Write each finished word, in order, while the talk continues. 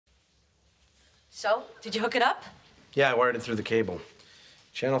So, did you hook it up? Yeah, I wired it through the cable.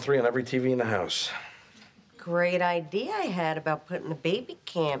 Channel 3 on every TV in the house. Great idea I had about putting the baby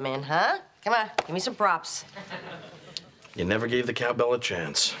cam in, huh? Come on, give me some props. You never gave the cowbell a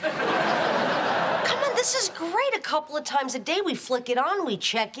chance. Come on, this is great. A couple of times a day we flick it on, we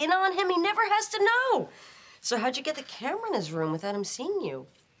check in on him. He never has to know. So how'd you get the camera in his room without him seeing you?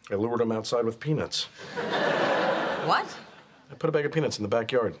 I lured him outside with peanuts. What? I put a bag of peanuts in the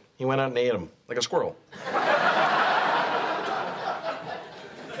backyard. He went out and ate them, like a squirrel.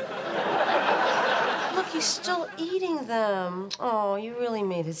 Look, he's still eating them. Oh, you really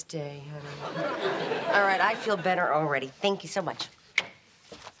made his day, honey. All right, I feel better already. Thank you so much.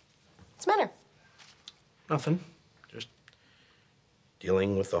 What's the matter? Nothing. Just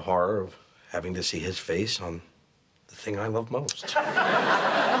dealing with the horror of having to see his face on the thing I love most.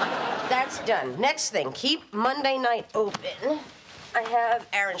 That's done. Next thing, keep Monday night open. I have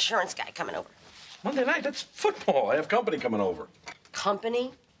our insurance guy coming over. Monday night? That's football. I have company coming over.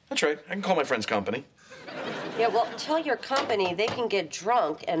 Company? That's right. I can call my friends company. Yeah, well, tell your company they can get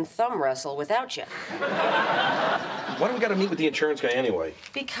drunk and thumb wrestle without you. Why do we gotta meet with the insurance guy anyway?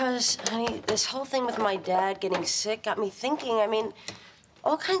 Because, honey, this whole thing with my dad getting sick got me thinking. I mean,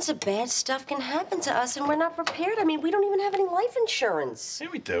 all kinds of bad stuff can happen to us, and we're not prepared. I mean, we don't even have any life insurance. Yeah,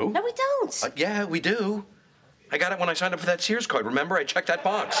 we do. No, we don't. Yeah, we do. I got it when I signed up for that Sears card. Remember? I checked that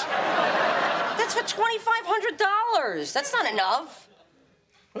box. That's for $2,500. That's not enough.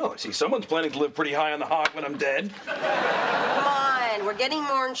 Well, I see someone's planning to live pretty high on the hog when I'm dead. Come on, we're getting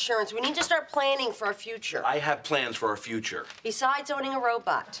more insurance. We need to start planning for our future. I have plans for our future. Besides owning a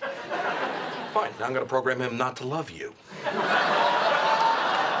robot. Fine, now I'm gonna program him not to love you.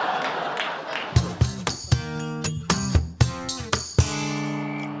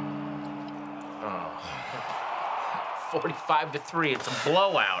 45-3. It's a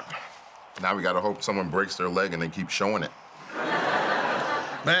blowout. Now we gotta hope someone breaks their leg and they keep showing it.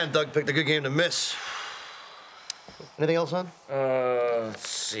 Man, Doug picked a good game to miss. Anything else on? Let's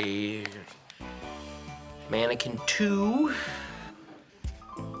see. Mannequin 2.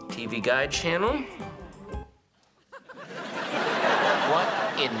 TV Guide channel.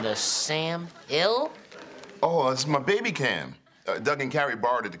 What in the Sam Hill? Oh, it's my baby cam. Doug and Carrie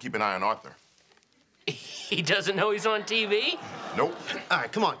borrowed it to keep an eye on Arthur. He doesn't know he's on TV? Nope. All right,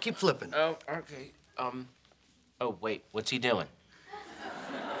 come on, keep flipping. Oh, okay. Oh, wait, what's he doing?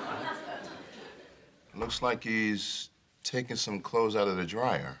 Looks like he's taking some clothes out of the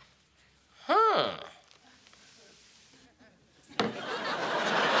dryer. Huh.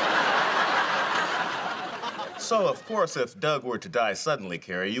 So, of course, if Doug were to die suddenly,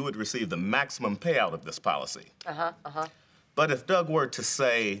 Carrie, you would receive the maximum payout of this policy. But if Doug were to,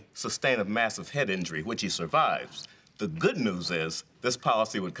 say, sustain a massive head injury, which he survives, the good news is this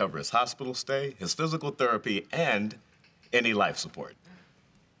policy would cover his hospital stay, his physical therapy, and any life support.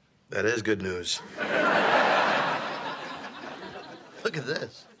 That is good news. Look at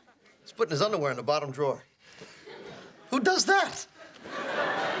this. He's putting his underwear in the bottom drawer. Who does that?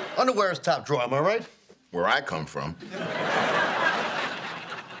 Underwear is top drawer, am I right? Where I come from.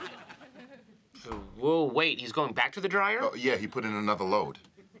 Whoa, wait, he's going back to the dryer? Oh, yeah, he put in another load.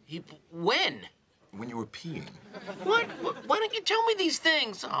 When? When you were peeing. What? Why don't you tell me these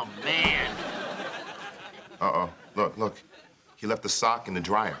things? Oh, man. Uh-oh. Look. He left the sock in the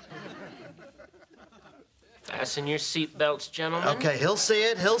dryer. Fasten your seatbelts, gentlemen. Okay, he'll see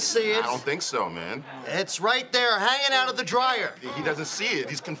it, he'll see it. I don't think so, man. It's right there, hanging out of the dryer. He doesn't see it.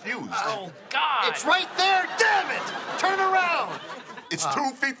 He's confused. Oh, God. It's right there, damn it! Turn around! It's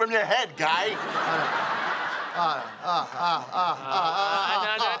 2 feet from your head, guy.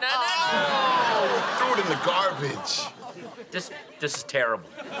 No. Threw it in the garbage. This is terrible.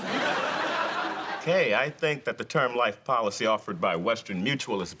 Okay, I think that the term life policy offered by Western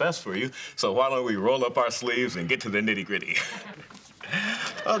Mutual is best for you, so why don't we roll up our sleeves and get to the nitty-gritty?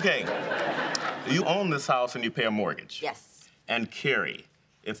 Okay, you own this house and you pay a mortgage. Yes. And Carrie,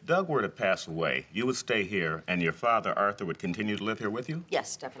 if Doug were to pass away, you would stay here and your father, Arthur, would continue to live here with you?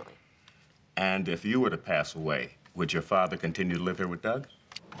 Yes, definitely. And if you were to pass away, would your father continue to live here with Doug?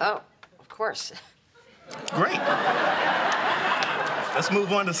 Oh, of course. Great. Let's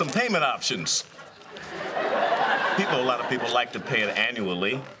move on to some payment options. A lot of people like to pay it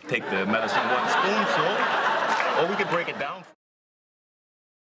annually, take the medicine one spoonful, or we could break it down.